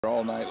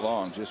all night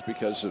long just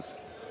because of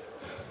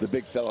the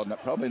big fella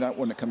probably not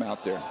wanting to come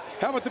out there.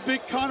 How about the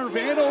big Connor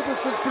Vanover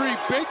from three?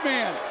 Big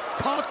man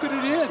tossing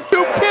it in.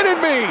 You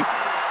kidding me?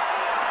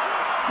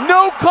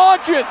 No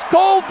conscience,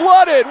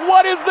 cold-blooded.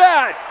 What is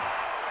that?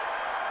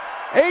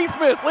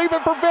 Asmus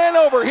leaving for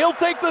Vanover. He'll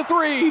take the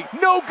three.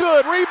 No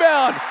good.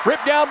 Rebound.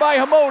 Ripped down by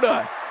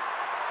Hamoda.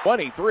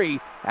 23.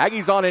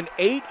 Aggies on an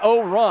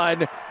 8-0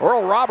 run.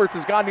 Oral Roberts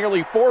has gone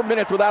nearly 4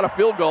 minutes without a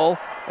field goal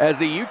as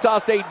the Utah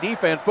State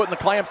defense putting the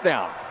clamps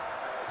down.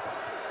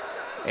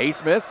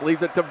 Asmus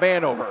leaves it to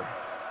Vanover.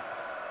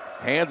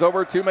 Hands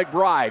over to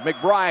McBride.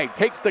 McBride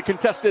takes the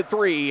contested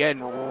three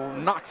and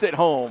knocks it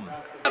home.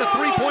 A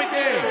three-point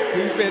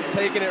game. He's been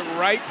taking it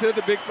right to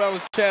the big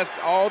fella's chest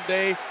all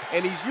day,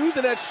 and he's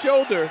using that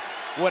shoulder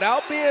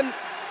without being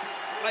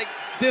like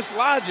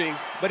dislodging,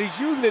 but he's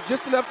using it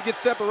just enough to get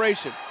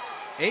separation.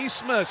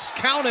 Asmus,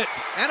 count it,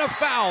 and a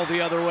foul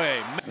the other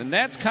way. And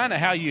that's kind of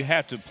how you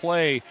have to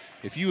play.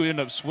 If you end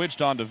up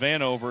switched on to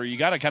Vanover, you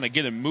got to kind of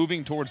get him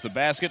moving towards the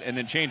basket and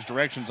then change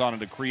directions on him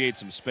to create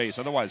some space.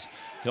 Otherwise,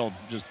 he'll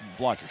just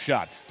block your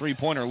shot.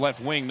 Three-pointer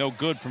left wing, no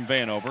good from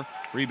Vanover.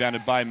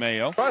 Rebounded by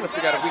Mayo. Trying to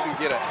figure out if we can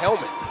get a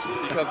helmet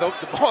because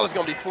the ball is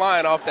going to be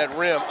flying off that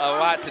rim a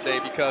lot today,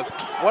 because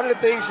one of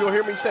the things you'll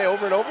hear me say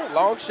over and over,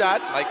 long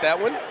shots like that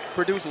one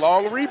produce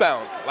long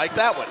rebounds like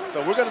that one.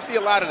 So we're going to see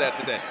a lot of that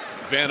today.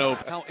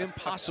 Vanover. How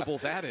impossible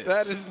that is.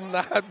 That is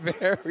not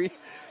very,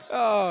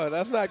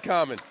 that's not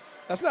common.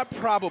 That's not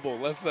probable,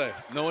 let's say.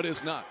 No, it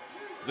is not.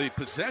 The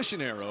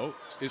possession arrow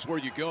is where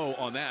you go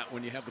on that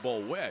when you have the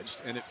ball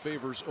wedged, and it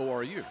favors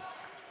ORU.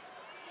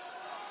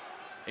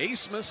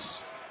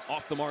 Asmus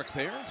off the mark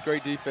there. It's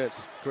great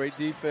defense. Great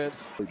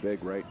defense. They're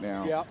big right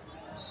now. Yep.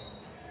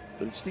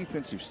 But it's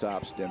defensive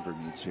stops Denver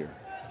needs here.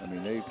 I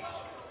mean, they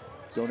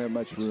don't have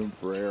much room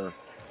for error.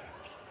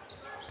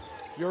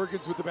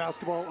 Jurgens with the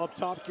basketball up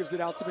top, gives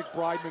it out to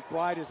McBride.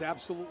 McBride has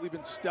absolutely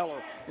been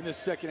stellar in this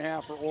second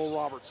half for Oral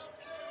Roberts.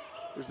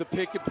 There's the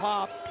pick and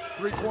pop.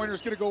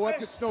 Three-pointer's going to go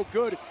up. It's no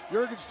good.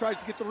 Jurgens tries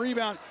to get the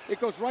rebound. It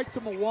goes right to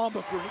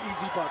Mwamba for an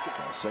easy bucket.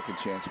 Second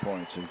chance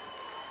points. And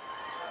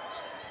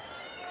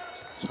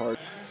it's hard.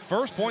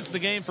 First points of the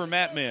game for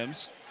Matt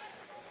Mims.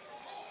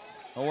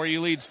 ORU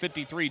leads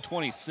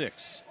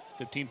 53-26.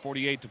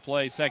 15:48 to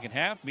play second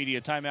half. Media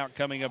timeout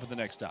coming up at the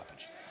next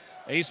stoppage.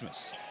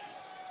 Asmus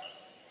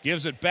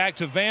gives it back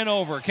to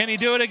Vanover. Can he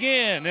do it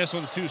again? This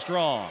one's too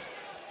strong.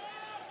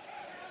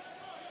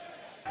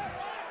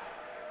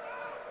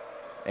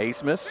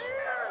 Asmus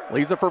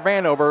leaves it for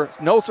Vanover.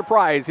 No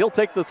surprise, he'll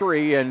take the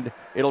three and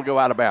it'll go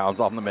out of bounds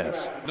on the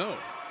miss. No.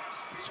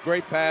 It's a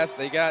great pass.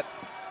 They got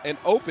an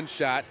open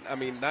shot. I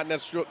mean, not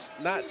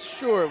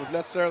sure it was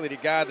necessarily the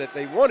guy that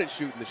they wanted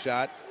shooting the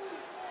shot.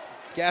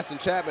 Gaston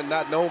Chapman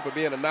not known for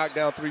being a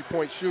knockdown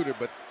three-point shooter,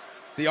 but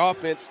the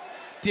offense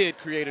did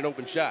create an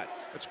open shot.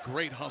 That's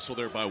great hustle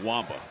there by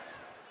Wamba.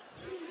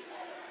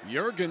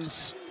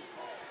 Jurgens.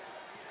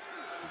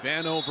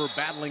 Vanover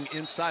battling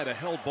inside a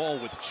held ball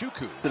with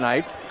Chuku.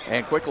 Tonight,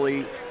 and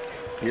quickly,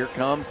 here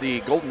comes the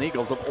Golden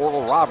Eagles of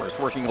Oral Roberts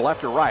working left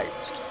to right.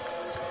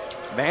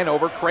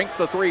 Vanover cranks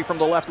the three from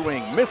the left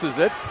wing, misses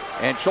it,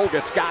 and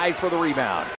Cholga skies for the rebound.